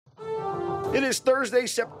It is Thursday,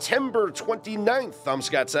 September 29th. I'm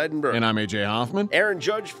Scott Seidenberg. And I'm A.J. Hoffman. Aaron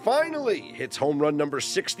Judge finally hits home run number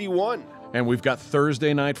 61. And we've got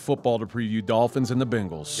Thursday night football to preview Dolphins and the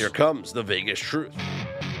Bengals. Here comes the Vegas Truth.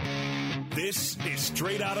 This is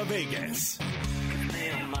Straight Outta Vegas.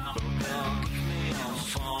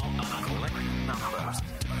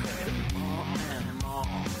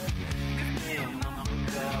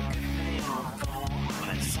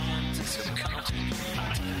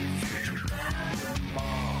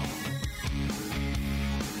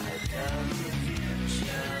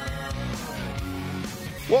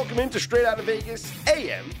 Welcome into Straight Outta Vegas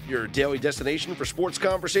AM, your daily destination for sports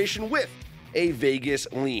conversation with a Vegas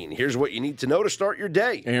lean. Here's what you need to know to start your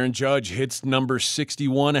day. Aaron Judge hits number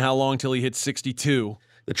 61. How long till he hits 62?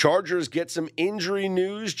 The Chargers get some injury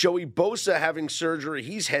news. Joey Bosa having surgery.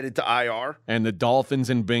 He's headed to IR. And the Dolphins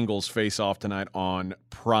and Bengals face off tonight on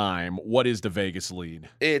Prime. What is the Vegas lead?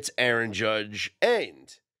 It's Aaron Judge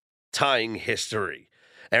and tying history.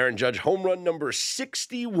 Aaron Judge, home run number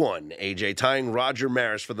 61, AJ, tying Roger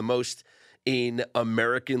Maris for the most in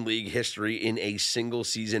American League history in a single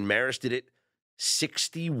season. Maris did it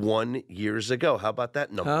 61 years ago. How about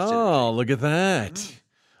that number? Oh, look at that.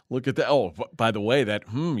 Look at that. Oh, by the way, that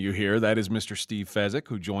you hear, that is Mr. Steve Fezzik,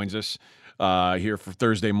 who joins us here for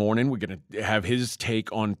Thursday morning. We're going to have his take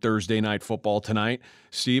on Thursday night football tonight.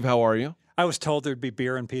 Steve, how are you? I was told there'd be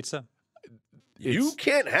beer and pizza. You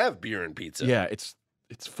can't have beer and pizza. Yeah, it's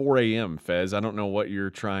 4 a.m., Fez. I don't know what you're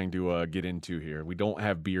trying to get into here. We don't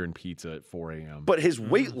have beer and pizza at 4 a.m. But his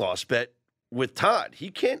weight loss bet with Todd, he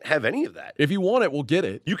can't have any of that. If you want it, we'll get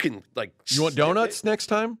it. You can, You want donuts next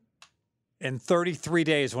time? In 33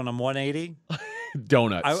 days when I'm 180,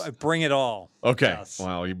 Donuts. I bring it all. Okay. Yes.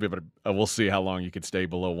 Well, we'll see how long you can stay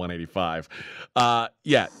below 185.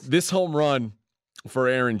 Yeah, this home run for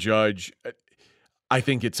Aaron Judge, I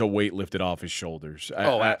think it's a weight lifted off his shoulders.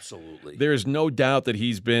 Absolutely. There's no doubt that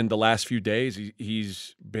he's been, the last few days,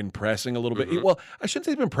 he's been pressing a little bit. Well, I shouldn't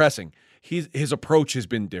say he's been pressing. His approach has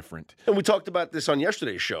been different. And we talked about this on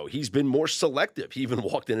yesterday's show. He's been more selective. He even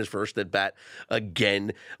walked in his first at bat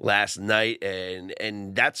again last night,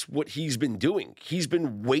 and that's what he's been doing. He's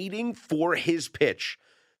been waiting for his pitch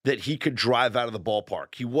that he could drive out of the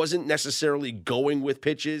ballpark. He wasn't necessarily going with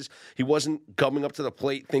pitches. He wasn't coming up to the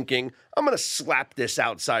plate thinking, I'm going to slap this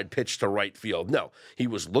outside pitch to right field. No, he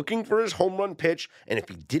was looking for his home run pitch, and if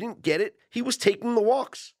he didn't get it, he was taking the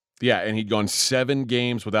walks. Yeah, and he'd gone 7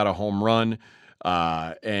 games without a home run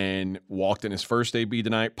and walked in his first AB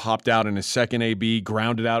tonight, popped out in his second AB,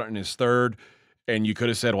 grounded out in his third. And you could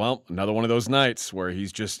have said, well, another one of those nights where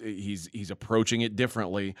he's approaching it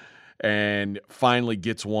differently, and finally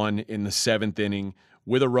gets one in the 7th inning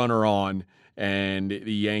with a runner on, and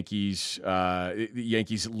the Yankees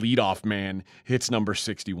leadoff man hits number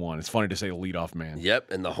 61. It's funny to say leadoff man.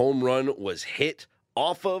 Yep, and the home run was hit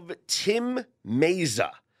off of Tim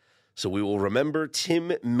Meza. So we will remember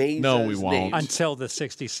Tim Meza's No, we won't. name. Until the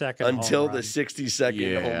 62nd Until home the run.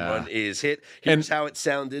 62nd home run is hit. Here's how it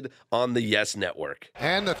sounded on the Yes Network.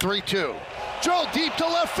 And the 3-2. Drill deep to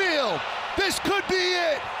left field. This could be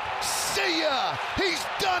it. See ya. He's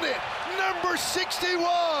done it. Number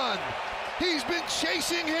 61. He's been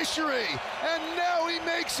chasing history, and now he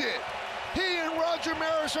makes it. He and Roger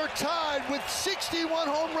Maris are tied with 61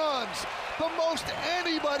 home runs, the most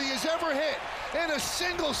anybody has ever hit in a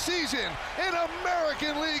single season in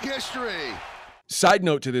American League history. Side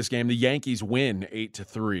note to this game, the Yankees win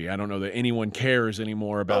 8-3. I don't know that anyone cares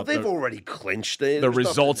anymore about they've already clinched it. the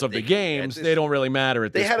results of the games. They don't really matter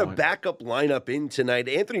at this point. They had a backup lineup in tonight.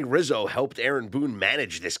 Anthony Rizzo helped Aaron Boone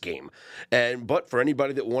manage this game. But for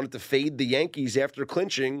anybody that wanted to fade the Yankees after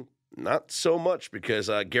clinching, not so much, because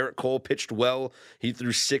Garrett Cole pitched well. He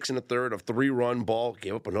threw 6 1/3, a 3-run ball,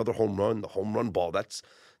 gave up another home run. The home run ball, that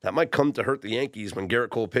might come to hurt the Yankees when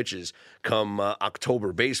Garrett Cole pitches come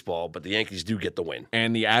October baseball, but the Yankees do get the win.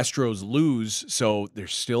 And the Astros lose, so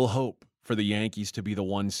there's still hope for the Yankees to be the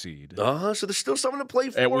 1 seed. So there's still something to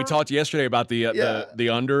play for. And we talked yesterday about the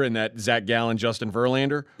under and that Zach Gallen, Justin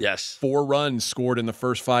Verlander. Yes. 4 runs scored in the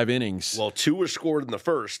first 5 innings. Well, 2 were scored in the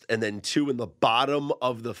first, and then 2 in the bottom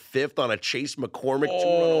of the 5th on a Chase McCormick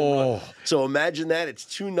 2-run home run. So imagine that. It's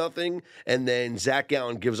 2-0, and then Zach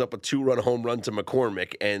Gallen gives up a 2-run home run to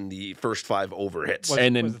McCormick, and the first 5 over hits. Was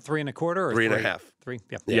it 3 1/4 or 3.5? 3,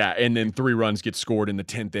 yeah. Yeah, and then 3 runs get scored in the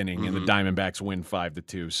 10th inning, and the Diamondbacks win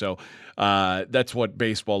 5-2. So that's what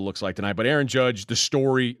baseball looks like tonight. But Aaron Judge, the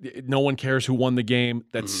story, no one cares who won the game.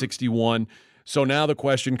 That's 61. So now the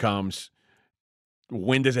question comes,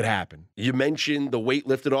 when does it happen? You mentioned the weight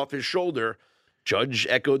lifted off his shoulder. Judge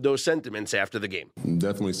echoed those sentiments after the game.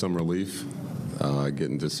 Definitely some relief.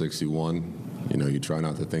 getting to 61. You try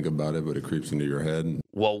not to think about it, but it creeps into your head.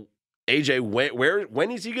 Well, AJ,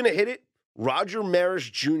 when is he going to hit it? Roger Maris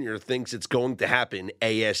Jr. thinks it's going to happen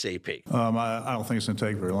ASAP. I don't think it's going to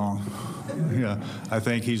take very long. Yeah, I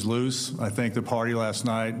think he's loose. I think the party last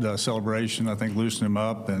night, the celebration, I think loosened him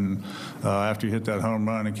up. And after he hit that home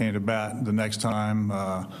run and came to bat the next time,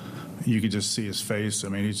 you could just see his face. I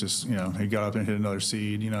mean, he's just, he got up and hit another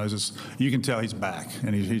seed. It's just, you can tell he's back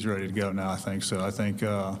and he's ready to go now, I think. So I think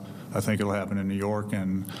it'll happen in New York,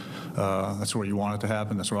 and that's where you want it to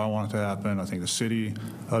happen. That's where I want it to happen. I think the city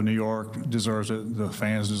of New York deserves it. The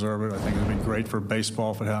fans deserve it. I think it'd be great for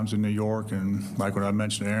baseball if it happens in New York. And like when I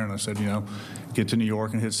mentioned to Aaron, I said, get to New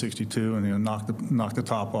York and hit 62 and knock the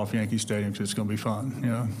top off Yankee Stadium, because it's going to be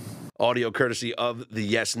fun. Audio courtesy of the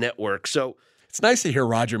Yes Network. So it's nice to hear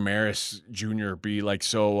Roger Maris Jr. be like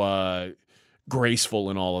so graceful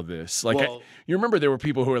in all of this. Like, you remember there were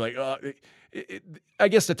people who were like, I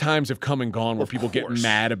guess the times have come and gone where people get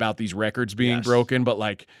mad about these records being broken, but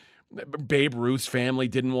like Babe Ruth's family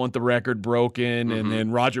didn't want the record broken, and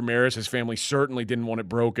then Roger Maris's family certainly didn't want it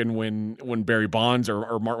broken when Barry Bonds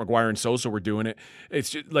or Mark McGwire and Sosa were doing it.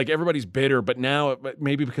 It's just like everybody's bitter, but now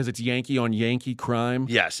maybe because it's Yankee on Yankee crime.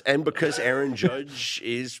 Yes, and because Aaron Judge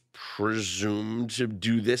is presumed to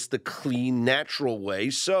do this the clean, natural way,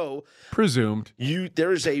 so presumed.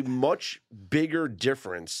 There is a much bigger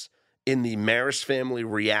difference in the Maris family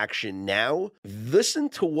reaction now. Listen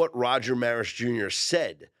to what Roger Maris Jr.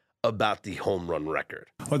 said about the home run record.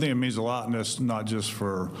 I think it means a lot, and it's not just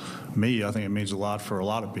for me. I think it means a lot for a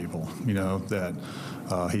lot of people,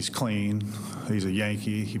 that he's clean, he's a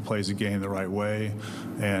Yankee, he plays the game the right way,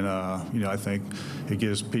 and, I think it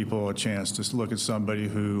gives people a chance to look at somebody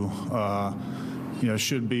who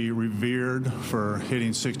should be revered for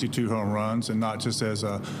hitting 62 home runs, and not just as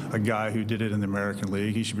a guy who did it in the American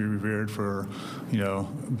League. He should be revered for,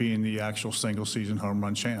 being the actual single-season home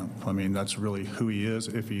run champ. I mean, that's really who he is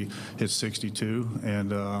if he hits 62,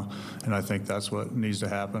 and I think that's what needs to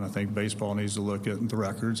happen. I think baseball needs to look at the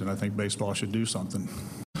records, and I think baseball should do something.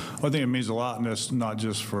 I think it means a lot, and it's not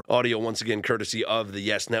just for... Audio, once again, courtesy of the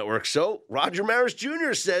Yes Network. So, Roger Maris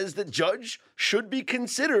Jr. says that Judge should be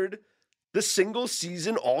considered the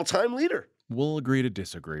single-season all-time leader. We'll agree to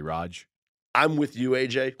disagree, Raj. I'm with you,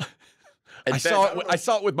 AJ. And I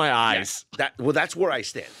saw it with my eyes. Yes, that's where I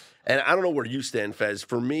stand. And I don't know where you stand, Fez.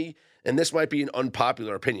 For me, and this might be an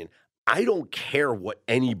unpopular opinion, I don't care what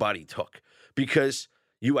anybody took, because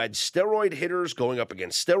you had steroid hitters going up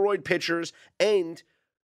against steroid pitchers, and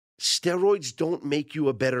steroids don't make you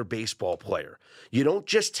a better baseball player. You don't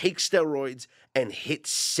just take steroids and hit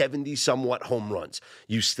 70-somewhat home runs.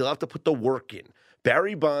 You still have to put the work in.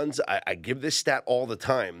 Barry Bonds, I give this stat all the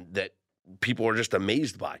time that people are just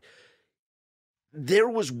amazed by. There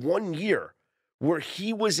was one year where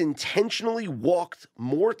he was intentionally walked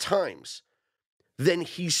more times than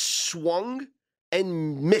he swung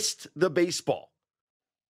and missed the baseball.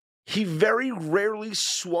 He very rarely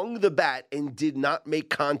swung the bat and did not make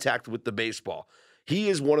contact with the baseball. He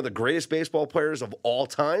is one of the greatest baseball players of all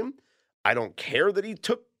time. I don't care that he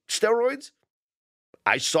took steroids.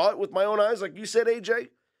 I saw it with my own eyes, like you said, AJ.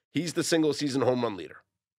 He's the single-season home run leader.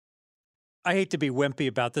 I hate to be wimpy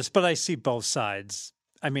about this, but I see both sides.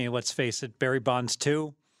 I mean, let's face it, Barry Bonds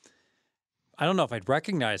 2. I don't know if I'd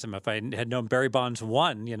recognize him if I had known Barry Bonds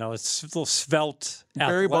 1. It's a little svelte.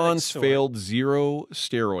 Barry Bonds failed 0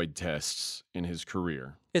 steroid tests in his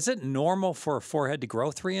career. Is it normal for a forehead to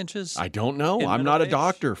grow 3 inches? I don't know. I'm not a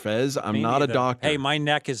doctor, Fez. I'm not a doctor. Hey, my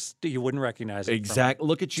neck is, you wouldn't recognize it. Exactly.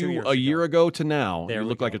 Look at you a year ago to now. You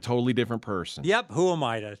look like a totally different person. Yep. Who am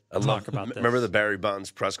I to talk about this? Remember the Barry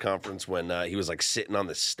Bonds press conference when he was like sitting on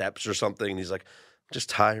the steps or something, and he's like, I'm just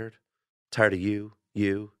tired of you, and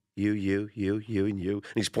you. And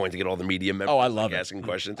he's pointing at all the media members. Oh, I love asking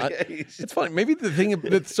questions. It's funny. Maybe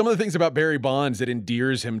some of the things about Barry Bonds that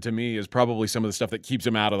endears him to me is probably some of the stuff that keeps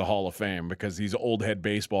him out of the Hall of Fame, because these old head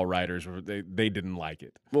baseball writers, they didn't like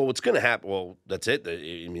it. Well, what's going to happen? Well, that's it.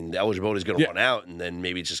 I mean, the eligibility is going to run out, and then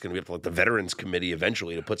maybe it's just going to be up to like the Veterans Committee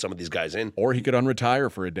eventually to put some of these guys in. Or he could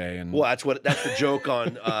unretire for a day. And well, that's the joke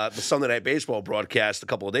on the Sunday Night Baseball broadcast a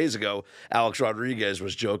couple of days ago. Alex Rodriguez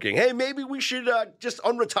was joking, hey, maybe we should just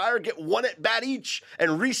unretire, get one at bat each,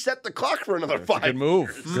 and reset the clock for another 5 Good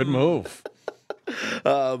move. years. Good move.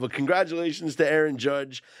 But congratulations to Aaron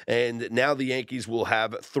Judge. And now the Yankees will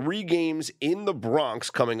have 3 games in the Bronx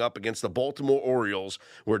coming up against the Baltimore Orioles,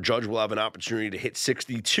 where Judge will have an opportunity to hit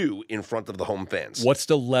 62 in front of the home fans. What's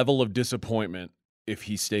the level of disappointment if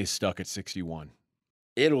he stays stuck at 61?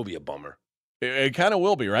 It'll be a bummer. It kind of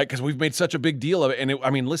will be, right? Because we've made such a big deal of it.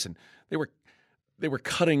 And listen, they were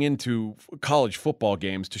cutting into college football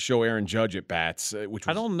games to show Aaron Judge at bats, which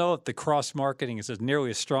was, I don't know if the cross marketing is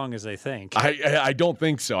nearly as strong as they think. I don't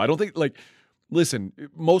think so. I don't think listen,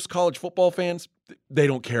 most college football fans, they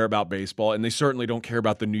don't care about baseball, and they certainly don't care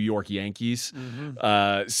about the New York Yankees.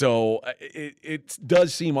 So it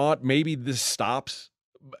does seem odd. Maybe this stops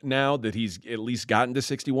now that he's at least gotten to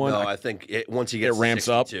 61. No, I think once he gets it ramps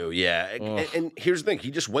to up. 62, yeah. And here's the thing.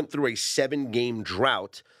 He just went through a 7-game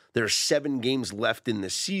drought. There's 7 games left in the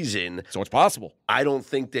season. So it's possible. I don't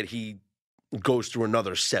think that he goes through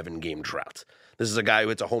another 7-game drought. This is a guy who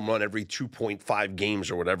hits a home run every 2.5 games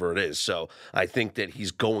or whatever it is. So I think that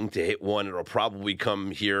he's going to hit one. It'll probably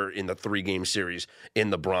come here in the 3-game series in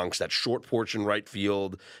the Bronx. That short porch in right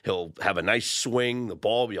field. He'll have a nice swing. The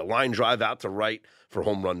ball will be a line drive out to right for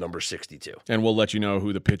home run number 62. And we'll let you know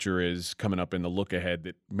who the pitcher is coming up in the look ahead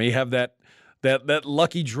that may have that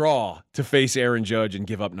lucky draw to face Aaron Judge and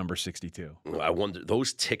give up number 62. I wonder,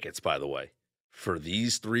 those tickets, by the way, for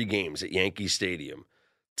these 3 games at Yankee Stadium,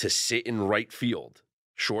 to sit in right field,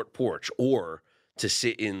 short porch, or to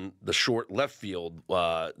sit in the short left field,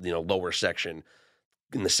 lower section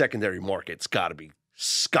in the secondary market's got to be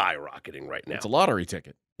skyrocketing right now. It's a lottery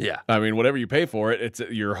ticket. Yeah. I mean, whatever you pay for it,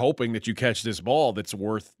 you're hoping that you catch this ball that's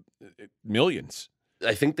worth millions.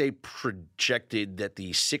 I think they projected that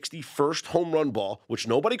the 61st home run ball, which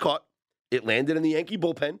nobody caught, it landed in the Yankee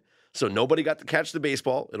bullpen, so nobody got to catch the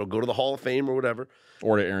baseball. It'll go to the Hall of Fame or whatever.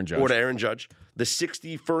 Or to Aaron Judge. The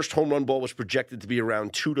 61st home run ball was projected to be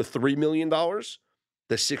around $2 to $3 million.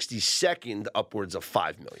 The 62nd, upwards of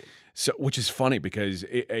 $5 million. So, which is funny because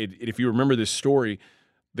if you remember this story,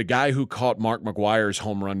 the guy who caught Mark McGwire's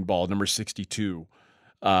home run ball, number 62,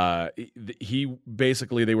 he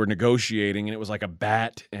basically, they were negotiating, and it was like a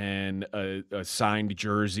bat and a signed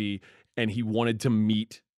jersey, and he wanted to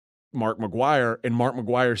meet Mark McGwire, and Mark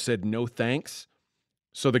McGwire said no thanks.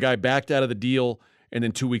 So the guy backed out of the deal, and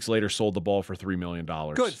then 2 weeks later sold the ball for $3 million.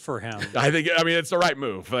 Good for him. I mean, it's the right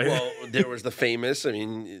move. Well, there was the famous,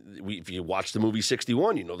 if you watch the movie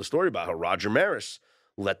 61, you know the story about how Roger Maris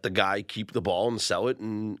let the guy keep the ball and sell it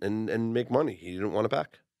and make money. He didn't want it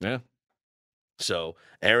back. Yeah. So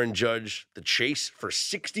Aaron Judge, the chase for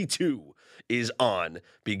 62 is on,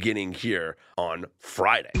 beginning here on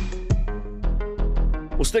Friday.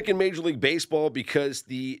 We'll stick in Major League Baseball because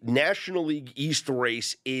the National League East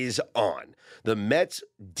race is on. The Mets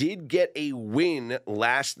did get a win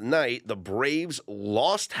last night. The Braves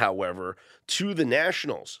lost, however, to the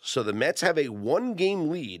Nationals. So the Mets have a 1-game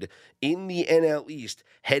lead in the NL East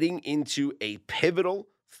heading into a pivotal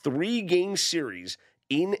 3-game series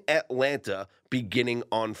in Atlanta beginning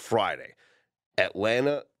on Friday.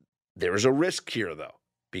 Atlanta, there's a risk here, though,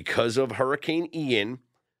 because of Hurricane Ian,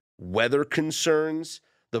 weather concerns,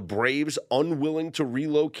 the Braves unwilling to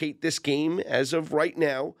relocate this game as of right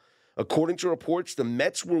now. According to reports, the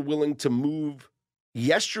Mets were willing to move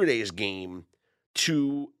yesterday's game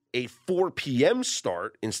to a 4 p.m.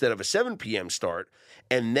 start instead of a 7 p.m. start,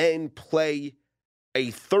 and then play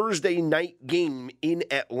a Thursday night game in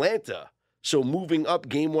Atlanta. So moving up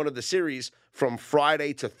game 1 of the series from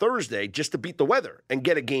Friday to Thursday just to beat the weather and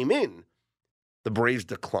get a game in. The Braves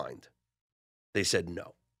declined. They said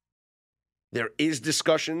no. There is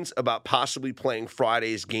discussions about possibly playing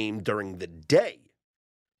Friday's game during the day,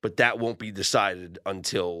 but that won't be decided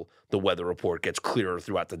until the weather report gets clearer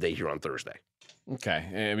throughout the day here on Thursday.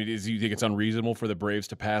 Okay. I mean, do you think it's unreasonable for the Braves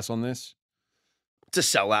to pass on this? It's a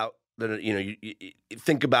sellout. You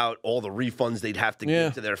think about all the refunds they'd have to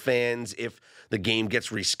give to their fans if the game gets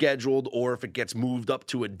rescheduled or if it gets moved up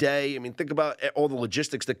to a day. I mean, think about all the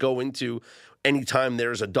logistics that go into any time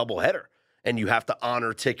there's a doubleheader and you have to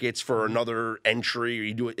honor tickets for another entry, or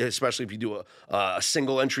you do it, especially if you do a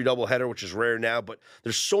single entry doubleheader, which is rare now. But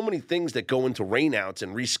there's so many things that go into rainouts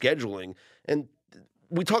and rescheduling. And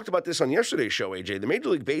we talked about this on yesterday's show, AJ. The Major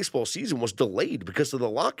League Baseball season was delayed because of the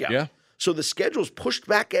lockout. Yeah. So the schedule's pushed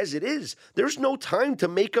back as it is. There's no time to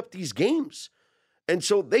make up these games. And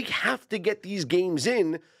so they have to get these games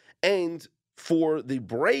in. And for the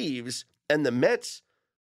Braves and the Mets,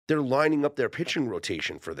 they're lining up their pitching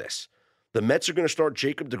rotation for this. The Mets are going to start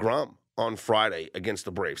Jacob deGrom on Friday against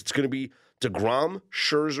the Braves. It's going to be deGrom,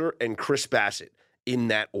 Scherzer, and Chris Bassett in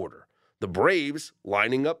that order. The Braves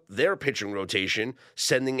lining up their pitching rotation,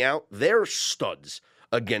 sending out their studs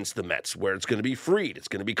against the Mets, where it's going to be Fried, it's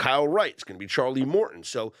going to be Kyle Wright, it's going to be Charlie Morton.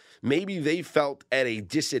 So maybe they felt at a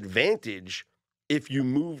disadvantage if you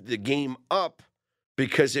moved the game up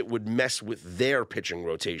because it would mess with their pitching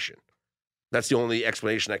rotation. That's the only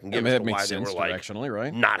explanation I can give as to why they were like, directionally,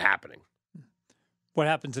 right? Not happening. What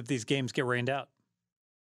happens if these games get rained out?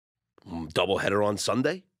 Doubleheader on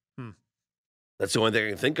Sunday? That's the only thing I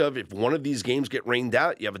can think of. If one of these games get rained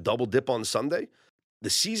out, you have a double dip on Sunday. The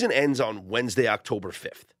season ends on Wednesday, October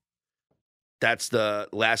 5th. That's the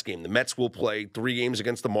last game. The Mets will play 3 games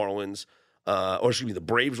against the Marlins. The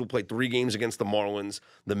Braves will play 3 games against the Marlins.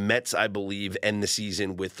 The Mets, I believe, end the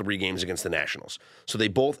season with 3 games against the Nationals. So they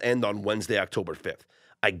both end on Wednesday, October 5th.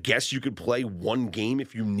 I guess you could play 1 game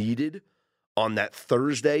if you needed on that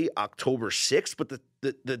Thursday, October 6th, but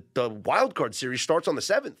the wild card series starts on the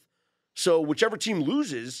 7th. So whichever team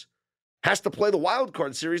loses has to play the wild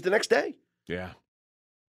card series the next day. Yeah.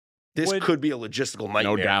 This could be a logistical nightmare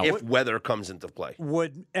No doubt. if weather comes into play.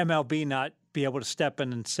 Would MLB not be able to step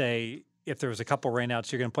in and say, if there was a couple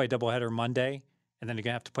rainouts, you're going to play doubleheader Monday, and then you're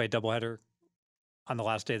going to have to play a doubleheader on the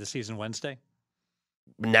last day of the season, Wednesday?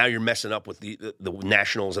 Now you're messing up with the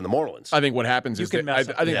Nationals and the Marlins. I think what happens is that I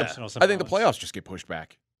think the playoffs just get pushed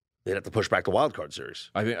back. They'd have to push back the wild card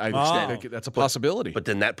series. I think that's a possibility. But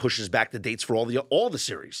then that pushes back the dates for all the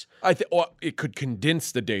series. It could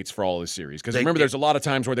condense the dates for all the series because remember, there's a lot of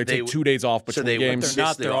times where they take 2 days off between games.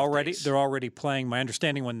 They're already playing. My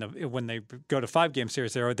understanding when they go to 5-game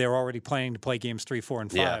series, they're already planning to play games 3, 4,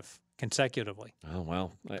 and 5 consecutively. Oh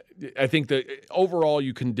well, I think that overall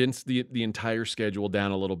you condense the entire schedule down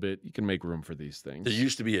a little bit. You can make room for these things. There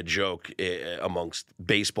used to be a joke amongst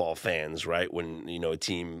baseball fans, right? When a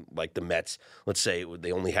team like the Mets, let's say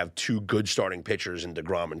they only have 2 good starting pitchers in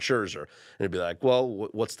DeGrom and Scherzer, and it'd be like, well,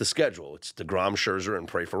 what's the schedule? It's DeGrom, Scherzer, and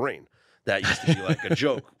pray for rain. That used to be like a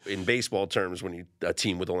joke in baseball terms when a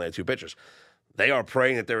team with only 2 pitchers. They are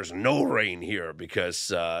praying that there's no rain here because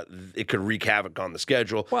it could wreak havoc on the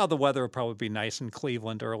schedule. Well, the weather will probably be nice in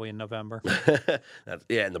Cleveland early in November.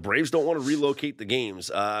 And the Braves don't want to relocate the games.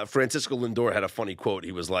 Francisco Lindor had a funny quote.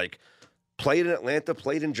 He was like, play it in Atlanta,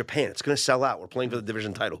 play it in Japan. It's going to sell out. We're playing for the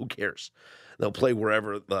division title. Who cares? They'll play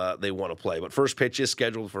wherever they want to play. But first pitch is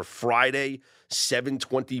scheduled for Friday,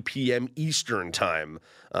 7:20 p.m. Eastern time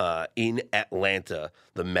in Atlanta.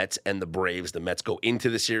 The Mets and the Braves. The Mets go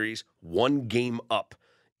into the series 1 game up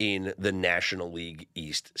in the National League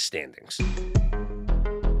East standings.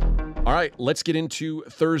 All right, let's get into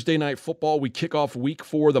Thursday Night Football. We kick off week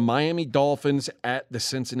 4, the Miami Dolphins at the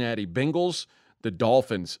Cincinnati Bengals. The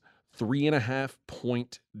Dolphins,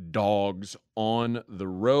 3.5-point dogs on the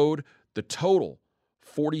road. The total,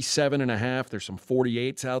 47.5. There's some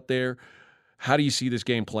 48s out there. How do you see this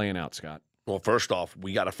game playing out, Scott? Well, first off,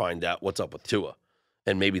 we got to find out what's up with Tua.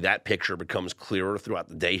 And maybe that picture becomes clearer throughout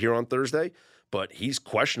the day here on Thursday. But he's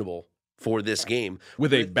questionable for this game.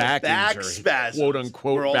 With a back injury. Spasms.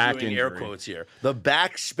 Quote-unquote We're all back doing injury. air quotes here. The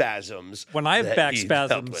back spasms. When I have back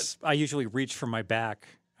spasms, I usually reach for my back.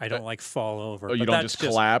 I don't fall over. Oh, you don't just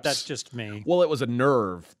collapse? That's just me. Well, it was a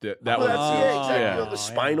nerve. Exactly. The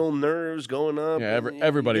spinal nerves going up. Yeah,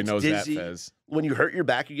 everybody knows dizzy. that, Fez. When you hurt your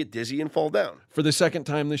back, you get dizzy and fall down. For the second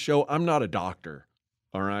time this show, I'm not a doctor,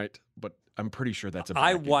 all right? But I'm pretty sure that's a back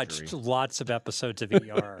I watched injury. lots of episodes of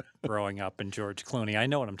ER growing up and George Clooney. I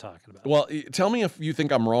know what I'm talking about. Well, tell me if you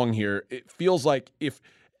think I'm wrong here. It feels like if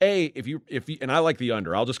you and I like the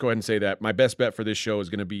under. I'll just go ahead and say that my best bet for this show is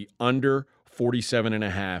going to be under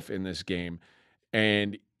 47.5 in this game.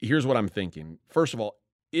 And here's what I'm thinking. First of all,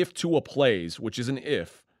 if Tua plays, which is an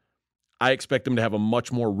if, I expect them to have a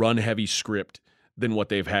much more run-heavy script than what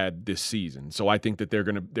they've had this season. So I think that they're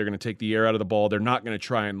going to take the air out of the ball. They're not going to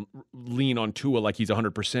try and lean on Tua like he's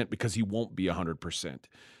 100% because he won't be 100%.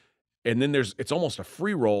 And then it's almost a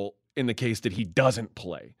free roll in the case that he doesn't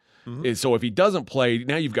play. Mm-hmm. So if he doesn't play,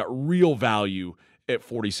 now you've got real value at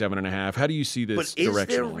 47.5. How do you see this direction? But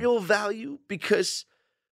is there real value? Because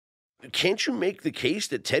can't you make the case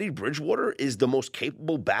that Teddy Bridgewater is the most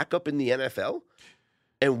capable backup in the NFL?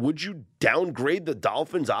 And would you downgrade the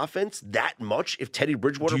Dolphins' offense that much if Teddy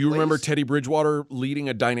Bridgewater plays? Do you remember plays? Teddy Bridgewater leading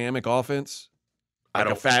a dynamic offense? Like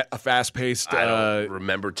a fast-paced... I don't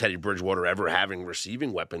remember Teddy Bridgewater ever having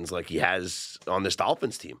receiving weapons like he has on this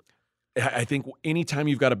Dolphins team. I think anytime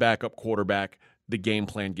you've got a backup quarterback, the game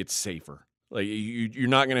plan gets safer. Like you're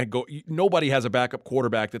not going to go. Nobody has a backup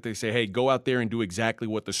quarterback that they say, "Hey, go out there and do exactly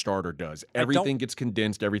what the starter does." Everything gets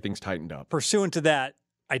condensed. Everything's tightened up. Pursuant to that,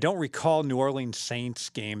 I don't recall New Orleans Saints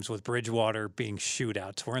games with Bridgewater being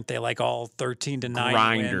shootouts. Weren't they like all 13-9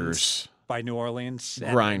 grinders wins by New Orleans?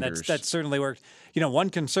 Grinders. That certainly worked. One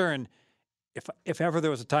concern, if ever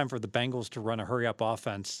there was a time for the Bengals to run a hurry-up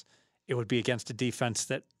offense, it would be against a defense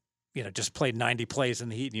that just played 90 plays in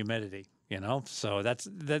the heat and humidity. So that's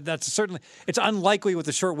certainly, it's unlikely with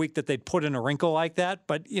a short week that they'd put in a wrinkle like that,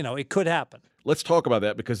 but it could happen. Let's talk about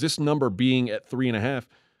that because this number being at 3.5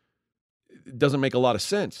 doesn't make a lot of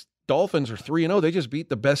sense. Dolphins are 3-0. They just beat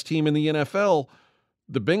the best team in the NFL.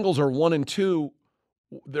 The Bengals are 1-2.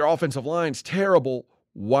 Their offensive line's terrible.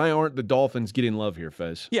 Why aren't the Dolphins getting love here,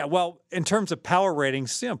 Fez? Yeah, well, in terms of power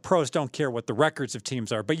ratings, pros don't care what the records of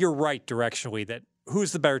teams are, but you're right directionally that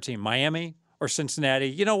who's the better team, Miami or Cincinnati?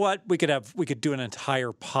 You know what? We could do an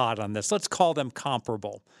entire pod on this. Let's call them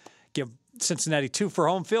comparable. Give Cincinnati 2 for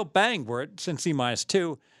home field. Bang, we're at Cincy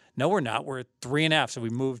 -2. No, we're not. We're at 3.5.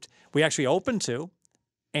 So we actually opened 2,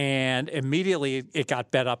 and immediately it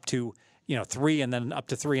got bet up to 3 and then up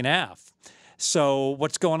to 3.5. So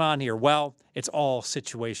what's going on here? Well, it's all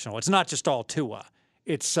situational. It's not just all Tua.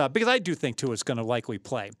 It's because I do think Tua is going to likely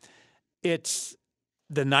play. It's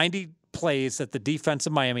the 90 plays that the defense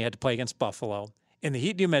of Miami had to play against Buffalo in the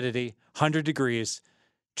heat and humidity, 100 degrees.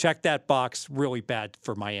 Check that box, really bad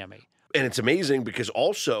for Miami. And it's amazing because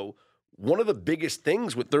also one of the biggest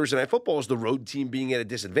things with Thursday Night Football is the road team being at a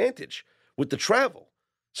disadvantage with the travel.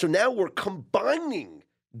 So now we're combining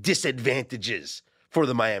disadvantages for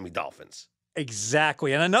the Miami Dolphins.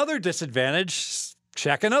 Exactly. And another disadvantage,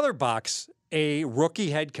 check another box, a rookie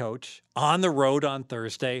head coach on the road on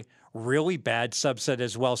Thursday, really bad subset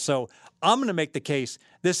as well. So I'm going to make the case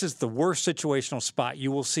this is the worst situational spot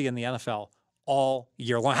you will see in the NFL all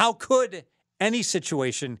year long. How could any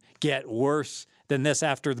situation get worse than this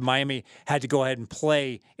after the Miami had to go ahead and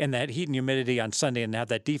play in that heat and humidity on Sunday and have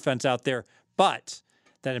that defense out there? But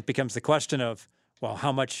then it becomes the question of, well,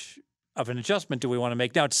 how much of an adjustment do we want to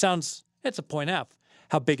make? Now, it's a 1.5.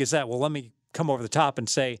 How big is that? Well, let me come over the top and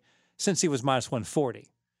say, since he was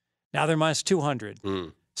 -140, now they're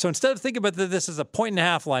 -200. So instead of thinking about this as a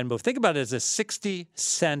 1.5 line move, think about it as a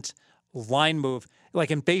 60-cent line move.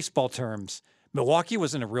 Like in baseball terms, Milwaukee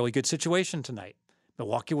was in a really good situation tonight.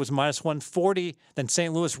 Milwaukee was -140. Then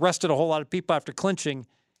St. Louis rested a whole lot of people after clinching.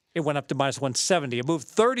 It went up to -170. It moved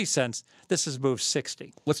 30 cents. This has moved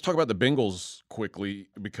 60. Let's talk about the Bengals quickly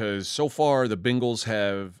because so far the Bengals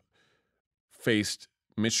have faced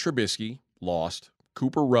Mitch Trubisky, lost.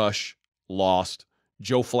 Cooper Rush, lost.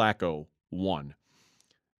 Joe Flacco, won.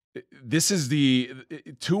 This is the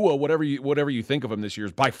Tua, whatever you think of him this year,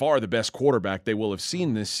 is by far the best quarterback they will have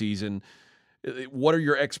seen this season. What are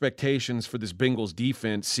your expectations for this Bengals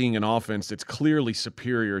defense, seeing an offense that's clearly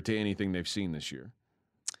superior to anything they've seen this year?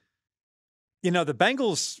 The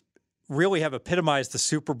Bengals really have epitomized the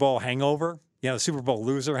Super Bowl hangover, the Super Bowl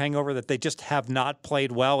loser hangover, that they just have not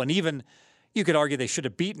played well. And even you could argue they should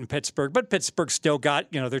have beaten Pittsburgh, but Pittsburgh still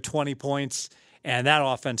got, their 20 points. And that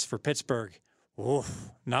offense for Pittsburgh,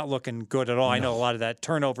 not looking good at all. No. I know a lot of that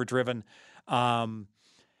turnover driven.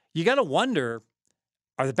 You got to wonder,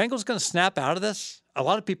 are the Bengals going to snap out of this? A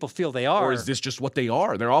lot of people feel they are. Or is this just what they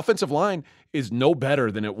are? Their offensive line is no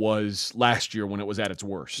better than it was last year when it was at its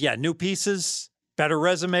worst. Yeah, new pieces, better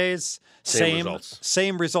resumes,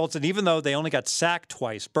 same results. And even though they only got sacked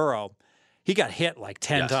twice, Burrow, he got hit like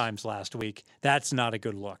 10 times last week. That's not a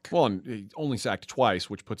good look. Well, and he only sacked twice,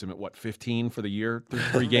 which puts him at, 15 for the year,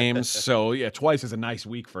 three games? So, yeah, twice is a nice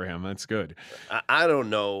week for him. That's good. I don't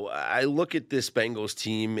know. I look at this Bengals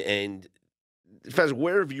team, and Fez,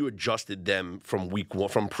 where have you adjusted them from week one,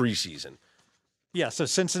 from preseason? Yeah, so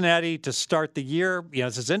Cincinnati to start the year,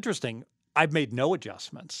 this is interesting. I've made no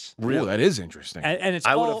adjustments. Really? Ooh, that is interesting. And it's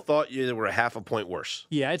I would have thought they were a half a point worse.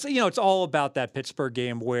 Yeah, it's all about that Pittsburgh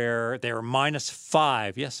game where they were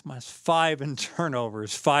 -5. Yes, -5 in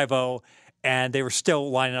turnovers, 5-0, and they were still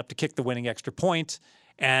lining up to kick the winning extra point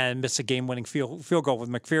and miss a game-winning field goal with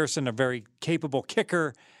McPherson, a very capable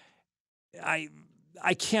kicker.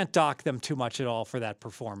 I can't dock them too much at all for that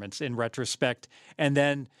performance in retrospect. And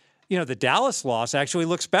then the Dallas loss actually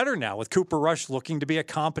looks better now with Cooper Rush looking to be a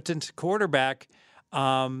competent quarterback.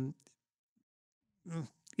 I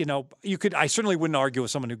certainly wouldn't argue with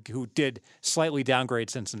someone who did slightly downgrade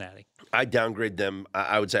Cincinnati. I downgrade them.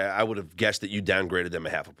 I would say I would have guessed that you downgraded them a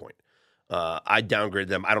half a point. I downgraded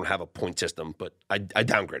them. I don't have a point system, but I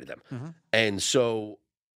downgraded them. Mm-hmm. And so,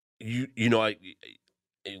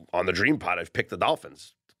 on the Dream Pod, I've picked the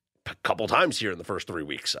Dolphins a couple times here in the first 3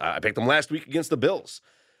 weeks. I picked them last week against the Bills.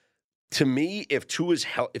 To me, if Tua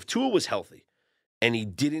was healthy and he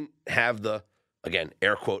didn't have the, again,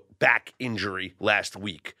 air quote, back injury last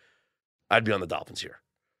week, I'd be on the Dolphins here.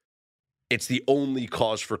 It's the only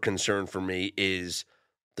cause for concern for me is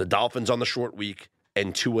the Dolphins on the short week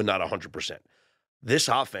and Tua not 100%. This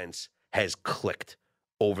offense has clicked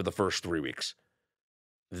over the first 3 weeks.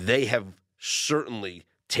 They have certainly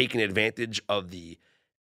taken advantage of the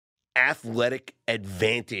athletic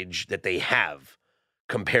advantage that they have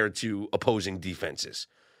compared to opposing defenses.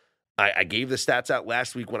 I gave the stats out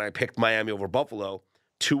last week when I picked Miami over Buffalo.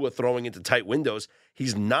 Tua throwing into tight windows.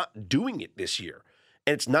 He's not doing it this year.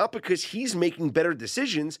 And it's not because he's making better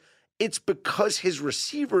decisions. It's because his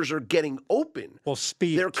receivers are getting open. Well,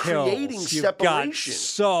 speed They're kills. creating You've separation. got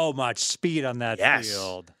so much speed on that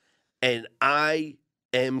field. And I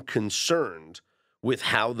am concerned with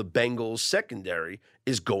how the Bengals secondary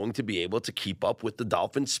is going to be able to keep up with the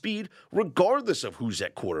Dolphins' speed, regardless of who's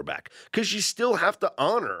at quarterback. Because you still have to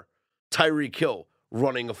honor Tyreek Hill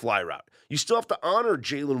running a fly route. You still have to honor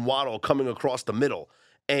Jalen Waddle coming across the middle.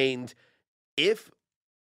 And if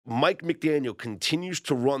Mike McDaniel continues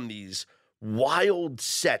to run these wild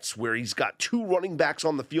sets where he's got 2 running backs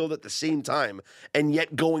on the field at the same time and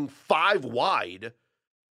yet going 5 wide,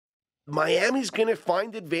 Miami's going to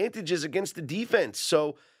find advantages against the defense.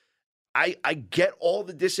 So I get all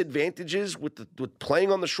the disadvantages with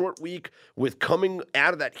playing on the short week, with coming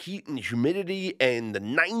out of that heat and humidity and the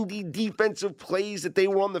 90 defensive plays that they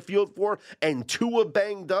were on the field for, and Tua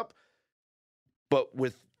banged up. But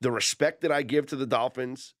with the respect that I give to the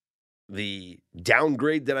Dolphins, the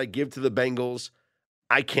downgrade that I give to the Bengals,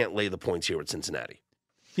 I can't lay the points here with Cincinnati.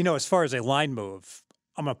 As far as a line move,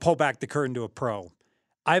 I'm going to pull back the curtain to a pro.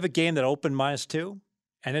 I have a game that opened -2,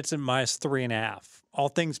 and it's at -3.5. All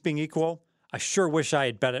things being equal, I sure wish I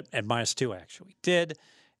had bet it at -2, actually. Did.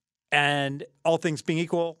 And all things being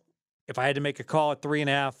equal, if I had to make a call at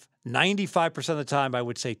 3.5, 95% of the time I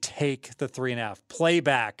would say take the 3.5. Play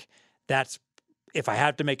back. That's if I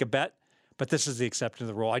have to make a bet. But this is the exception to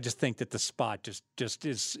the rule. I just think that the spot just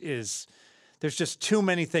is there's just too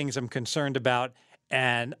many things I'm concerned about.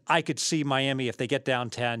 And I could see Miami, if they get down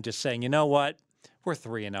 10, just saying, you know what? We're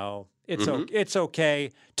 3-0. It's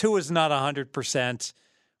okay. 2 is not 100%.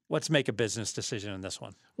 Let's make a business decision on this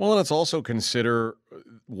one. Well, and let's also consider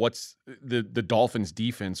what's the Dolphins'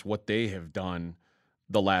 defense, what they have done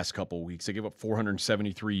the last couple of weeks. They gave up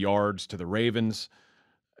 473 yards to the Ravens.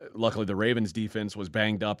 Luckily, the Ravens' defense was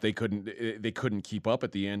banged up. They couldn't keep up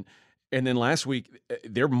at the end. And then last week,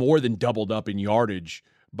 they're more than doubled up in yardage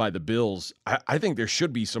by the Bills. I think there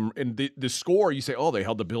should be some. And the score, you say, oh, they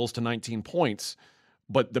held the Bills to 19 points.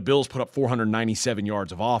 But the Bills put up 497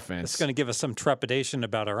 yards of offense. It's going to give us some trepidation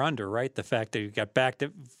about our under, right? The fact that you got back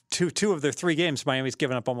to two of their 3 games, Miami's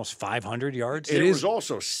given up almost 500 yards. There was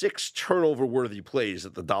also 6 turnover-worthy plays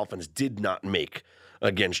that the Dolphins did not make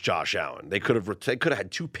against Josh Allen. They could have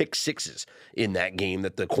had 2 pick sixes in that game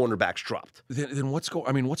that the cornerbacks dropped. Then what's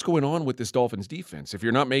going on with this Dolphins defense? If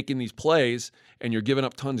you're not making these plays and you're giving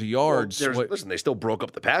up tons of yards, listen, they still broke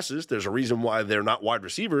up the passes. There's a reason why they're not wide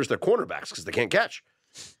receivers; they're cornerbacks because they can't catch.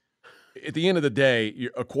 At the end of the day,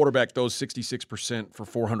 a quarterback throws 66% for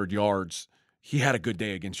 400 yards. He had a good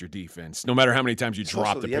day against your defense, no matter how many times you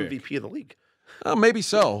drop the pick. MVP of the league. Maybe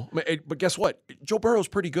so, but guess what? Joe Burrow's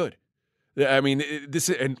pretty good. I mean,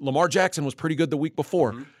 and Lamar Jackson was pretty good the week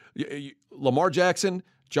before. Mm-hmm. Lamar Jackson,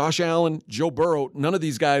 Josh Allen, Joe Burrow, none of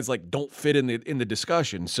these guys don't fit in the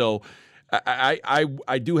discussion. So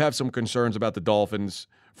I do have some concerns about the Dolphins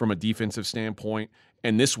from a defensive standpoint.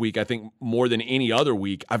 And this week, I think more than any other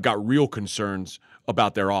week, I've got real concerns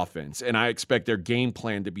about their offense. And I expect their game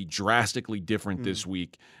plan to be drastically different this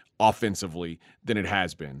week offensively than it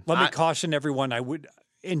has been. Let me caution everyone.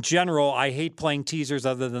 In general, I hate playing teasers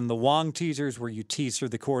other than the Wong teasers where you tease through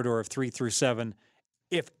the corridor of 3 through 7.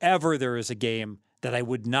 If ever there is a game that I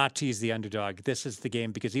would not tease the underdog, this is the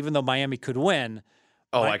game, because even though Miami could win.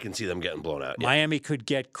 I can see them getting blown out. Yeah. Miami could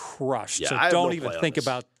get crushed. Yeah, so don't even think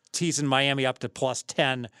about teasing Miami up to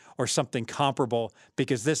 +10 or something comparable,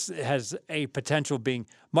 because this has a potential being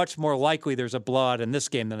much more likely there's a blowout in this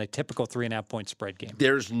game than a typical 3.5-point spread game.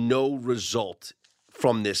 There's no result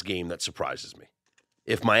from this game that surprises me.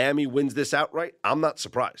 If Miami wins this outright, I'm not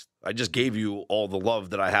surprised. I just gave you all the love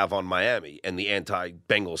that I have on Miami and the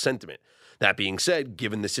anti-Bengal sentiment. That being said,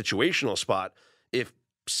 given the situational spot, if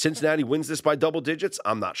Cincinnati wins this by double digits,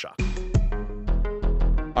 I'm not shocked.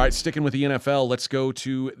 All right, sticking with the NFL, let's go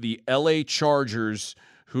to the LA Chargers,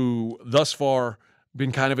 who thus far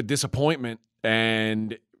been kind of a disappointment,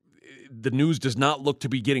 and the news does not look to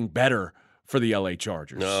be getting better for the LA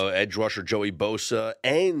Chargers. No, edge rusher Joey Bosa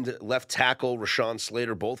and left tackle Rashawn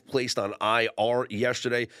Slater both placed on IR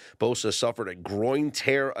yesterday. Bosa suffered a groin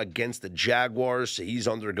tear against the Jaguars, so he's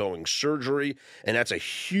undergoing surgery, and that's a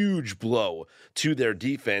huge blow to their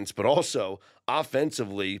defense, but also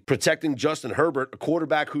offensively protecting Justin Herbert, a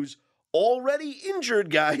quarterback who's already injured,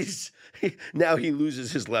 guys. Now he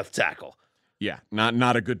loses his left tackle. Yeah,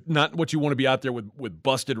 not what you want to be out there with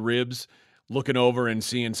busted ribs, looking over and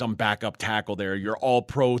seeing some backup tackle there. You're all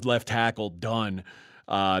pro left tackle done.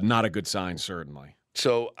 Not a good sign, certainly.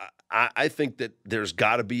 So I think that there's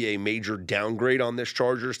got to be a major downgrade on this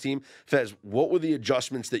Chargers team. Fez, what were the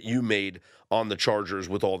adjustments that you made on the Chargers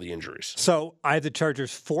with all the injuries? So I had the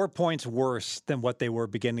Chargers 4 points worse than what they were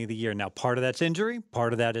beginning of the year. Now, part of that's injury,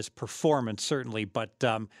 part of that is performance, certainly. But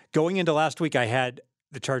going into last week, I had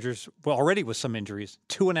the Chargers, well, already with some injuries,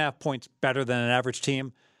 2.5 points better than an average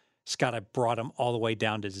team. Scott, I brought them all the way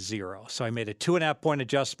down to 0. So I made a 2.5 point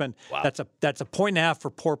adjustment. Wow. That's a 1.5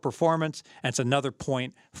 for poor performance, and it's another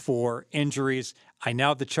point for injuries. I now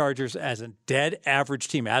have the Chargers as a dead average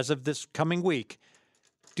team as of this coming week.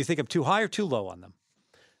 Do you think I'm too high or too low on them?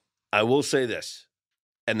 I will say this,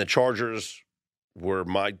 and the Chargers were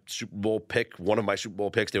my Super Bowl pick, one of my Super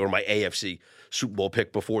Bowl picks. They were my AFC Super Bowl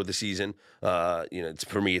pick before the season.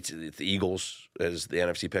 For me, it's the Eagles as the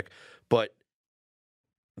NFC pick. But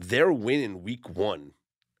their win in week 1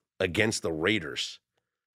 against the Raiders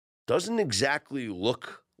doesn't exactly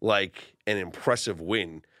look like an impressive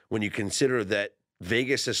win when you consider that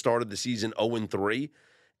Vegas has started the season 0-3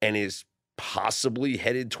 and is possibly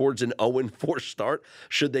headed towards an 0-4 start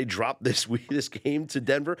should they drop this game to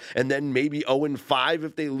Denver, and then maybe 0-5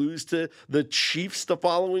 if they lose to the Chiefs the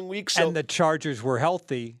following week. So, and the Chargers were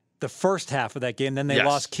healthy the first half of that game. Then they Yes.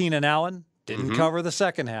 lost Keenan Allen. Didn't cover the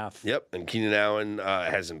second half. Yep, and Keenan Allen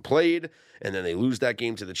hasn't played, and then they lose that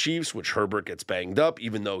game to the Chiefs, which Herbert gets banged up,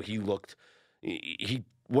 even though he looked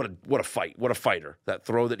what a fighter. That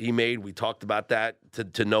throw that he made, we talked about that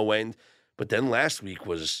to no end. But then last week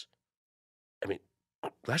was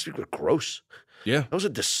gross. Yeah. That was a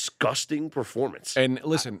disgusting performance. And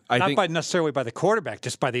listen, I think Not necessarily by the quarterback,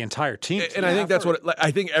 just by the entire team. And I think that's what I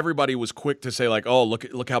think everybody was quick to say, like, oh,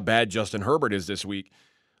 look how bad Justin Herbert is this week.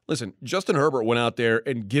 Listen, Justin Herbert went out there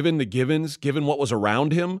and given what was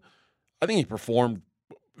around him, I think he performed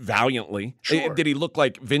valiantly. Sure. Did he look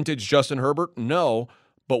like vintage Justin Herbert? No.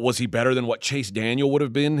 But was he better than what Chase Daniel would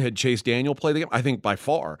have been had Chase Daniel played the game? I think by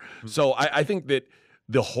far. Mm-hmm. So I think that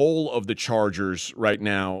the whole of the Chargers right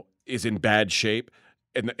now is in bad shape.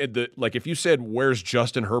 And like if you said, where's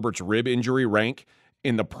Justin Herbert's rib injury rank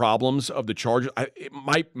in the problems of the Chargers, it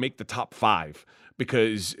might make the top 5.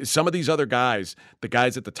 Because some of these other guys, the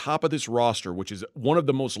guys at the top of this roster, which is one of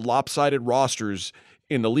the most lopsided rosters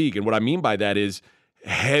in the league, and what I mean by that is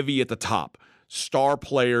heavy at the top. Star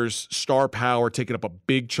players, star power, taking up a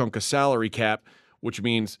big chunk of salary cap, which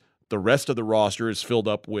means the rest of the roster is filled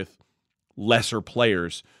up with lesser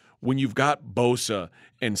players. When you've got Bosa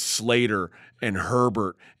and Slater and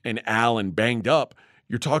Herbert and Allen banged up,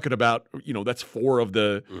 you're talking about, that's 4 of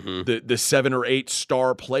the 7 or 8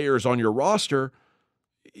 star players on your roster.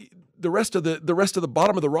 The rest of the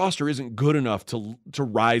bottom of the roster isn't good enough to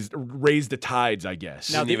raise the tides, I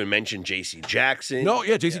guess. Now, didn't even mention J.C. Jackson. No,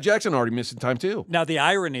 yeah, J.C. Jackson already missed time too. Now, the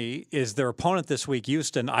irony is their opponent this week,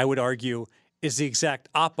 Houston, I would argue, is the exact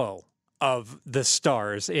oppo of the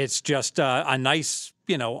Stars. It's just a nice,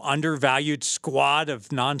 undervalued squad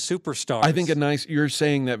of non-superstars. I think you're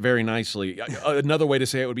saying that very nicely. Another way to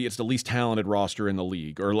say it would be it's the least talented roster in the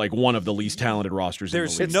league, or like one of the least talented rosters in the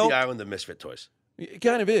league. It's the island of misfit toys. It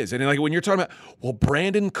kind of is. And like when you're talking about, well,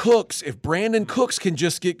 Brandon Cooks, if Brandon Cooks can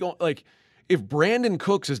just get going, like if Brandon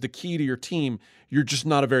Cooks is the key to your team, you're just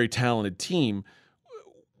not a very talented team.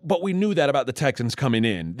 But we knew that about the Texans coming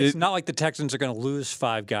in. It's not like the Texans are going to lose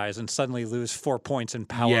 5 guys and suddenly lose 4 points in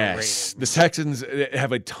power Yes, rating. the Texans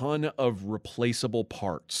have a ton of replaceable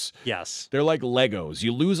parts. Yes. They're like Legos.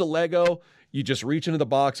 You lose a Lego, you just reach into the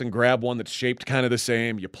box and grab one that's shaped kind of the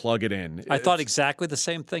same. You plug it in. I thought exactly the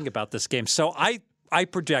same thing about this game. So I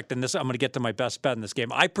project, and I'm going to get to my best bet in this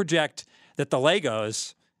game. I project that the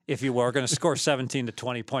Legos, if you will, are going to score 17 to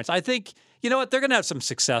 20 points. I think, you know what, they're going to have some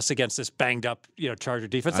success against this banged up, Charger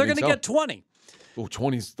defense. They're going to get 20. Oh,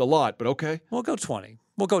 20's a lot, but okay. We'll go 20.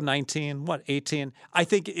 We'll go 19. 18. I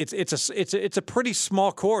think it's a pretty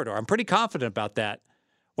small corridor. I'm pretty confident about that.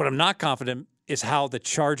 What I'm not confident is how the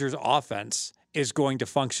Chargers offense is going to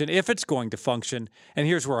function, if it's going to function. And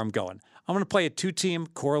here's where I'm going. I'm going to play a 2-team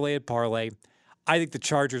correlated parlay. I think the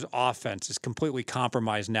Chargers offense is completely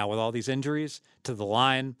compromised now with all these injuries to the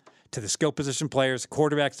line, to the skill position players. The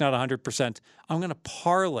quarterback's not 100%. I'm going to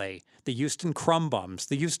parlay the Houston Crumb Bums,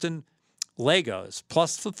 the Houston Legos,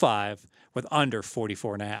 plus the 5 with under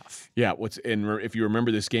 44.5. Yeah, if you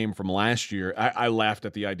remember this game from last year, I laughed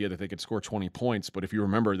at the idea that they could score 20 points. But if you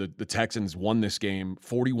remember, the Texans won this game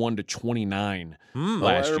 41-29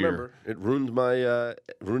 last year. I remember. It ruined my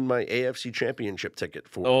AFC Championship ticket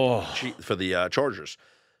for the Chargers,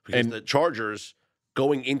 because the Chargers,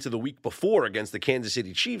 going into the week before against the Kansas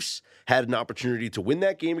City Chiefs, had an opportunity to win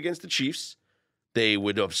that game against the Chiefs. They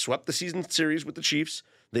would have swept the season series with the Chiefs.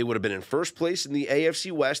 They would have been in first place in the AFC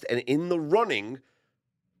West and in the running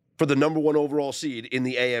for the number 1 overall seed in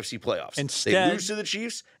the AFC playoffs. Instead, they lose to the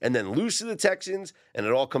Chiefs and then lose to the Texans, and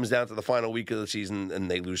it all comes down to the final week of the season,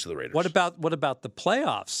 and they lose to the Raiders. What about the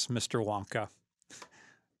playoffs, Mr. Wonka?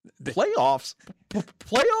 Playoffs?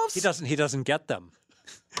 Playoffs? He doesn't get them.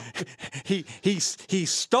 He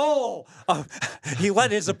stole. He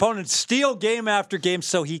let his opponent steal game after game,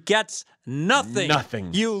 so he gets nothing.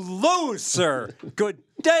 Nothing. You lose, sir. Good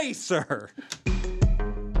day, sir.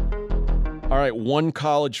 All right, one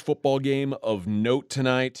college football game of note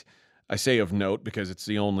tonight. I say of note because it's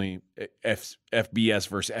the only FBS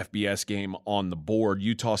versus FBS game on the board.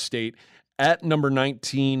 Utah State at number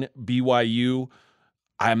 19, BYU.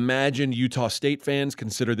 I imagine Utah State fans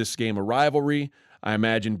consider this game a rivalry. I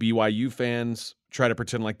imagine BYU fans try to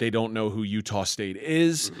pretend like they don't know who Utah State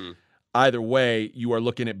is. Mm-hmm. Either way, you are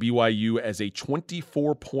looking at BYU as a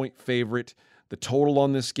 24-point favorite. The total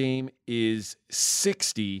on this game is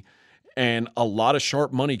 60, and a lot of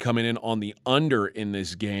sharp money coming in on the under in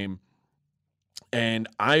this game. And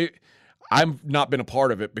I've not been a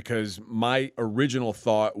part of it because my original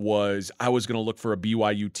thought was I was going to look for a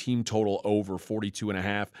BYU team total over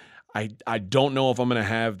 42.5. I don't know if I'm going to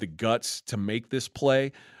have the guts to make this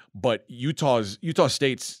play, but Utah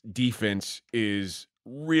State's defense is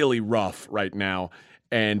really rough right now,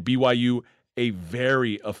 and BYU a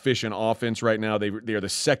very efficient offense right now. They are the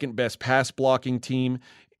second best pass blocking team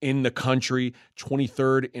in the country,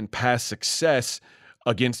 23rd in pass success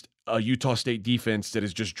against a Utah State defense that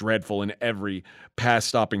is just dreadful in every pass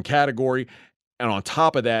stopping category. And on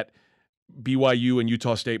top of that, BYU and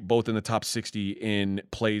Utah State both in the top 60 in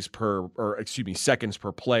seconds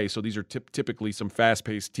per play. So these are typically some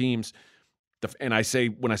fast-paced teams. And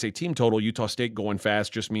when I say team total, Utah State going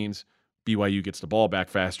fast just means BYU gets the ball back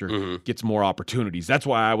faster, gets more opportunities. That's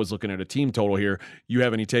why I was looking at a team total here. You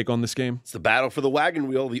have any take on this game? It's the battle for the wagon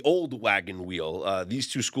wheel, the old wagon wheel. These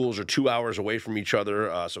two schools are 2 hours away from each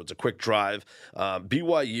other, so it's a quick drive.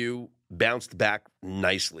 BYU bounced back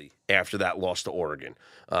nicely after that loss to Oregon.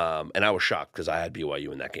 And I was shocked because I had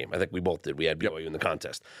BYU in that game. I think we both did. We had BYU in the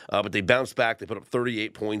contest. But they bounced back. They put up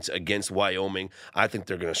 38 points against Wyoming. I think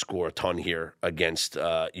they're going to score a ton here against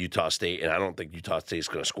Utah State, and I don't think Utah State is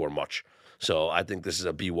going to score much. So I think this is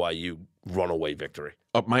a BYU runaway victory.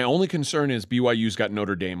 My only concern is BYU's got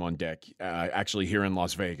Notre Dame on deck, actually here in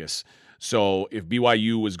Las Vegas. So if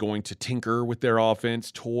BYU was going to tinker with their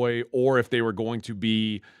offense, toy, or if they were going to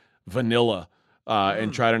be vanilla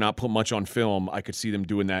and try to not put much on film, I could see them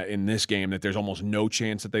doing that in this game, that there's almost no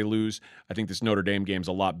chance that they lose. I think this Notre Dame game's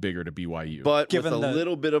a lot bigger to BYU. But with a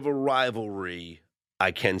little bit of a rivalry,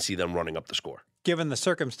 I can see them running up the score. Given the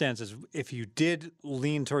circumstances, if you did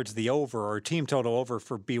lean towards the over or team total over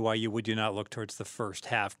for BYU, would you not look towards the first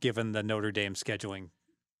half, given the Notre Dame scheduling?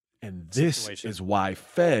 And this situation is why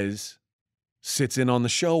Fez sits in on the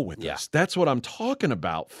show with us. That's what I'm talking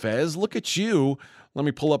about, Fez. Look at you. Let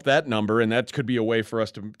me pull up that number, and that could be a way for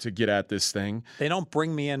us to get at this thing. They don't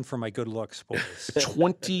bring me in for my good looks, boys.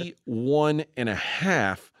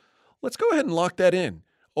 21.5. Let's go ahead and lock that in.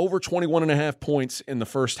 Over 21.5 points in the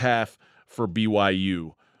first half for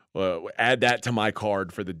BYU. Add that to my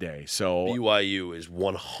card for the day. So BYU is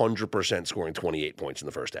 100% scoring 28 points in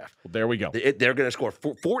the first half. Well, there we go. They're going to score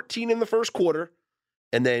 14 in the first quarter,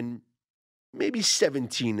 and then maybe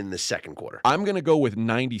 17 in the second quarter. I'm going to go with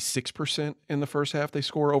 96% in the first half they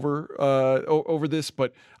score over this,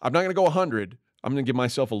 but I'm not going to go 100. I'm going to give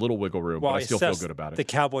myself a little wiggle room, but I still feel good about it. The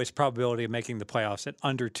Cowboys' probability of making the playoffs at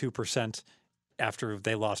under 2% after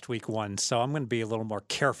they lost week 1. So I'm going to be a little more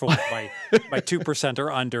careful with my 2%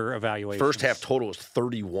 or under evaluation. First half total is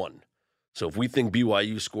 31. So if we think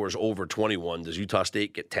BYU scores over 21, does Utah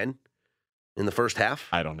State get 10 in the first half?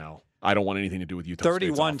 I don't know. I don't want anything to do with Utah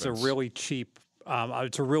 31's State's a really cheap.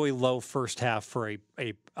 It's a really low first half for a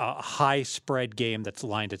high spread game that's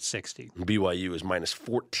lined at 60. BYU is minus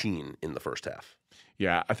 14 in the first half.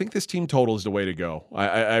 Yeah, I think this team total is the way to go.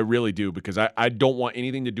 I really do, because I don't want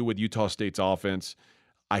anything to do with Utah State's offense.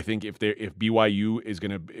 I think if BYU is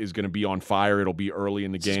gonna be on fire, it'll be early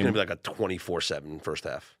in the game. It's gonna be like a 24-7 first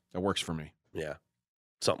half. That works for me. Yeah,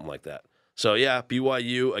 something like that. So yeah,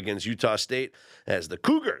 BYU against Utah State as the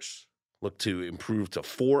Cougars look to improve to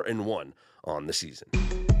 4-1 on the season.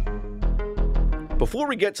 Before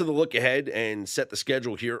we get to the look ahead and set the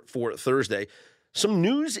schedule here for Thursday, some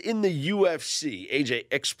news in the UFC. AJ,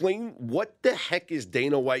 explain what the heck is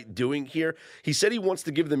Dana White doing here? He said he wants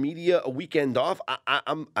to give the media a weekend off.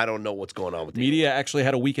 I don't know what's going on with media. Actually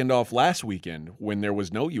had a weekend off last weekend when there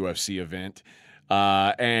was no UFC event,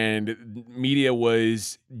 and media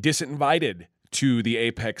was disinvited to the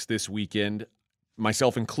Apex this weekend,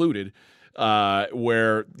 myself included.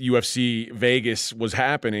 where UFC Vegas was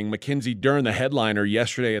happening. Mackenzie Dern, the headliner,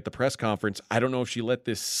 yesterday at the press conference, I don't know if she let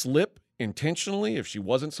this slip intentionally, if she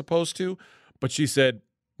wasn't supposed to, but she said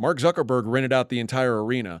Mark Zuckerberg rented out the entire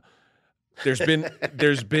arena.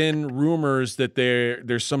 There's been rumors that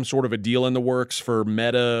there's some sort of a deal in the works for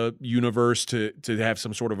Meta Universe to have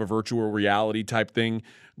some sort of a virtual reality type thing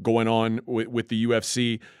going on with the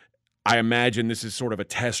UFC. I imagine this is sort of a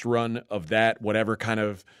test run of that, whatever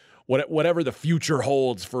the future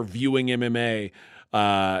holds for viewing MMA.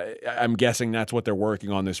 I'm guessing that's what they're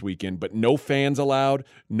working on this weekend. But no fans allowed,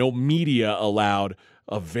 no media allowed.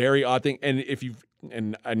 A very odd thing.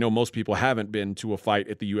 And I know most people haven't been to a fight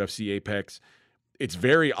at the UFC Apex. It's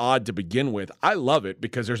very odd to begin with. I love it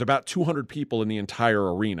because there's about 200 people in the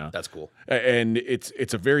entire arena. That's cool. And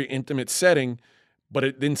it's a very intimate setting.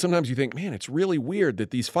 But then sometimes you think, man, it's really weird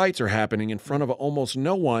that these fights are happening in front of almost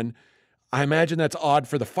no one. I imagine that's odd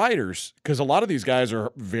for the fighters because a lot of these guys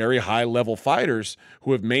are very high-level fighters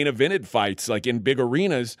who have main evented fights, like in big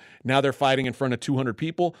arenas. Now they're fighting in front of 200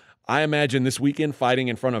 people. I imagine this weekend fighting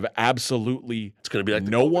in front of absolutely it's going to be like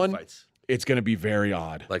no the COVID one. Fights. It's going to be very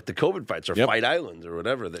odd. Like the COVID fights or Fight Island or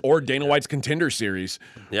whatever. Or Dana White's Contender Series,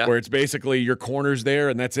 where it's basically your corners there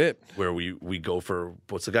and that's it. Where we go for,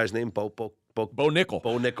 what's the guy's name? Bo Nickel.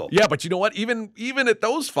 Bo Nickel. Yeah, but you know what? Even at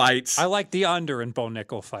those fights. I like the under in Bo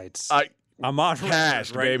Nickel fights. I'm on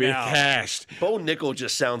cashed, right baby, now. cashed. Bo Nickel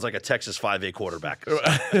just sounds like a Texas 5A quarterback.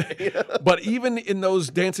 But even in those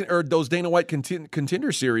Dana White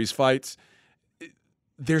Contender Series fights,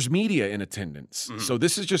 there's media in attendance. Mm-hmm. So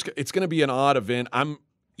it's going to be an odd event. I'm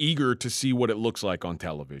eager to see what it looks like on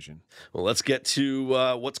television. Well, let's get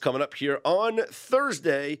to what's coming up here on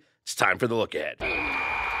Thursday. It's time for the look ahead.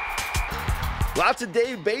 Lots of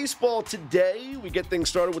day baseball today. We get things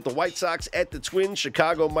started with the White Sox at the Twins.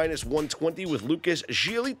 Chicago minus 120 with Lucas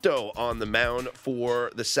Giolito on the mound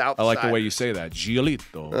for the South I like Side. the way you say that,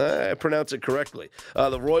 Giolito. I pronounce it correctly.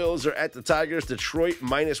 The Royals are at the Tigers. Detroit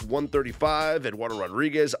minus 135. Eduardo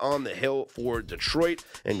Rodriguez on the hill for Detroit.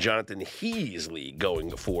 And Jonathan Heasley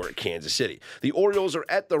going for Kansas City. The Orioles are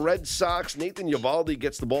at the Red Sox. Nathan Eovaldi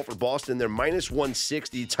gets the ball for Boston. They're minus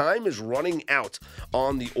 160. Time is running out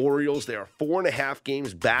on the Orioles. They are 4.5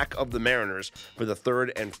 games back of the Mariners for the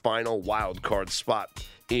third and final wild card spot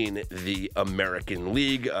in the American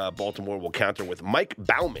League. Baltimore will counter with Mike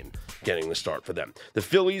Baumann getting the start for them. The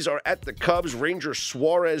Phillies are at the Cubs. Ranger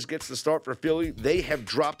Suarez gets the start for Philly. They have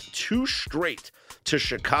dropped 2 straight to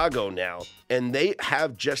Chicago now, and they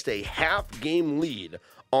have just a half-game lead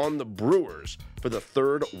on the Brewers for the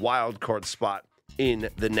third wild card spot in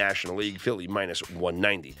the National League. Philly minus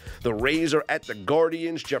 190. The Rays are at the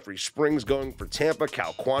Guardians. Jeffrey Springs going for Tampa.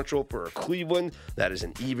 Cal Quantrill for Cleveland. That is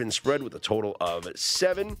an even spread with a total of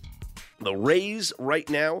 7. The Rays right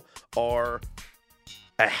now are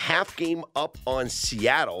a half game up on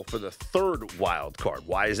Seattle for the third wild card.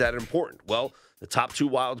 Why is that important? Well, the top 2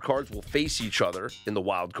 wild cards will face each other in the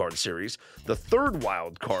wild card series. The third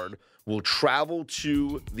wild card will travel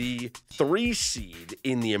to the 3 seed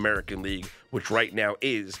in the American League, which right now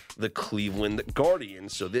is the Cleveland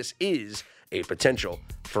Guardians. So this is a potential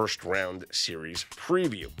first-round series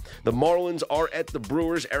preview. The Marlins are at the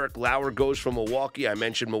Brewers. Eric Lauer goes from Milwaukee. I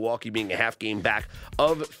mentioned Milwaukee being a half game back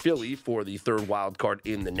of Philly for the third wild card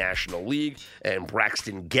in the National League, and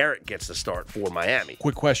Braxton Garrett gets the start for Miami.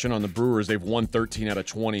 Quick question on the Brewers. They've won 13 out of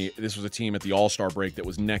 20. This was a team at the All-Star break that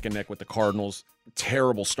was neck and neck with the Cardinals.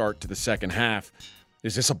 Terrible start to the second half.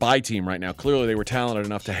 Is this a bye team right now? Clearly they were talented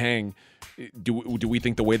enough to hang. Do we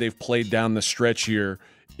think the way they've played down the stretch here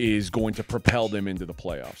is going to propel them into the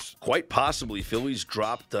playoffs? Quite possibly. Philly's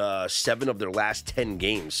dropped 7 of their last 10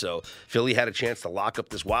 games, so Philly had a chance to lock up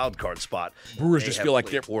this wild card spot. Brewers just feel like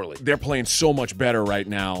they're playing so much better right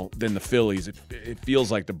now than the Phillies. It feels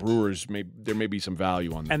like the Brewers, there may be some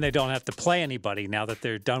value on them. And they don't have to play anybody now that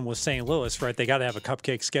they're done with St. Louis, right? They got to have a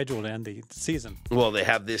cupcake schedule to end the season. Well, they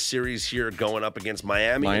have this series here going up against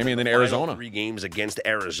Miami and then the Arizona. 3 games against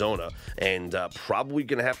Arizona, and probably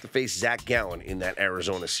going to have to face Zach Gallen in that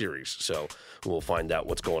Arizona series. So we'll find out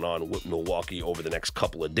what's going on with Milwaukee over the next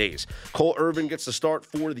couple of days. Cole Irvin gets the start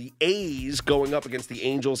for the A's going up against the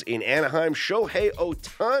Angels in Anaheim. Shohei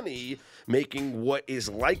Ohtani making what is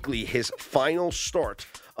likely his final start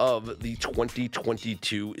of the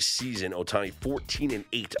 2022 season. Ohtani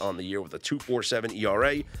 14-8 on the year with a 2.47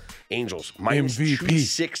 ERA. Angels minus MVP.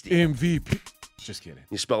 260. MVP. Just kidding.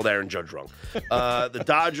 You spelled Aaron Judge wrong. The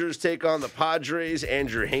Dodgers take on the Padres.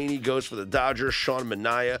 Andrew Haney goes for the Dodgers. Sean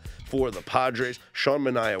Manaea for the Padres. Sean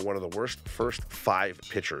Manaea, one of the worst first 5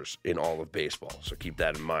 pitchers in all of baseball. So keep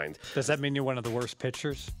that in mind. Does that mean you're one of the worst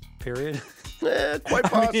pitchers? period? Quite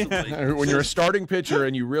possibly. When you're a starting pitcher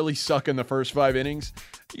and you really suck in the first 5 innings,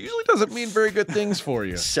 it usually doesn't mean very good things for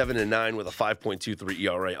you. 7-9 with a 5.23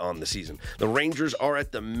 ERA on the season. The Rangers are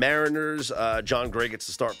at the Mariners. John Gray gets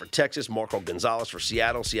the start for Texas. Marco Gonzalez for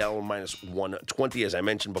Seattle. Seattle minus 120, as I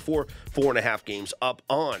mentioned before. 4.5 games up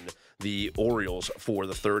on the Orioles for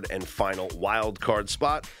the third and final wild card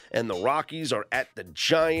spot. And the Rockies are at the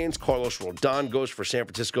Giants. Carlos Rodon goes for San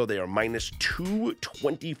Francisco. They are minus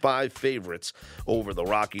 225 favorites over the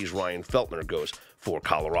Rockies. Ryan Feltner goes for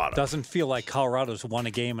Colorado. Doesn't feel like Colorado's won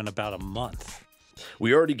a game in about a month.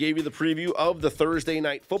 We already gave you the preview of the Thursday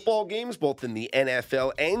night football games, both in the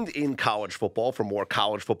NFL and in college football. For more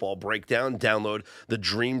college football breakdown, download the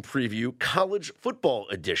Dream Preview College Football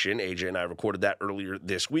Edition. AJ and I recorded that earlier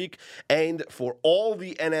this week. And for all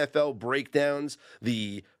the NFL breakdowns,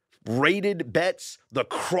 the rated bets, the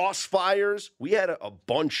crossfires, we had a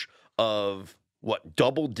bunch of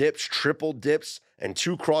double dips, triple dips, and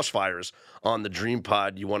 2 crossfires on the Dream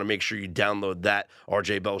Pod. You want to make sure you download that.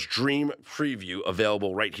 RJ Bell's Dream Preview,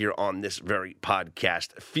 available right here on this very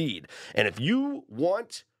podcast feed. And if you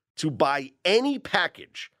want to buy any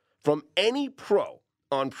package from any pro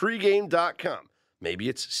on pregame.com, maybe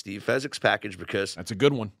it's Steve Fezzik's package because That's a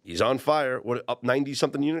good one. he's on fire. What, up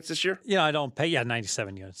 90-something units this year? Yeah, I don't pay. Yeah,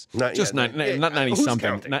 97 units. Not Just not who's 90-something.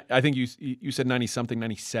 counting? I think you said 90-something,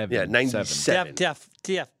 97. Yeah, 97.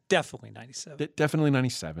 Definitely 97. Definitely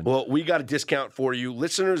 97. Well, we got a discount for you.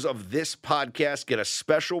 Listeners of this podcast get a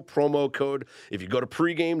special promo code. If you go to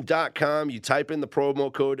pregame.com, you type in the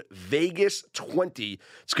promo code Vegas20.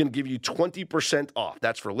 It's going to give you 20% off.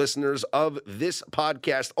 That's for listeners of this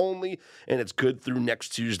podcast only, and it's good through next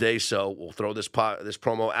Tuesday. So we'll throw this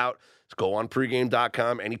promo out. Let's go on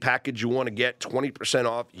pregame.com. Any package you want to get, 20%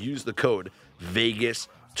 off. Use the code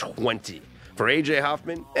Vegas20. For AJ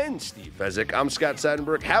Hoffman and Steve Fezzik, I'm Scott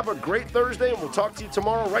Seidenberg. Have a great Thursday, and we'll talk to you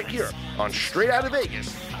tomorrow right here on Straight Outta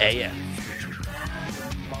Vegas AM.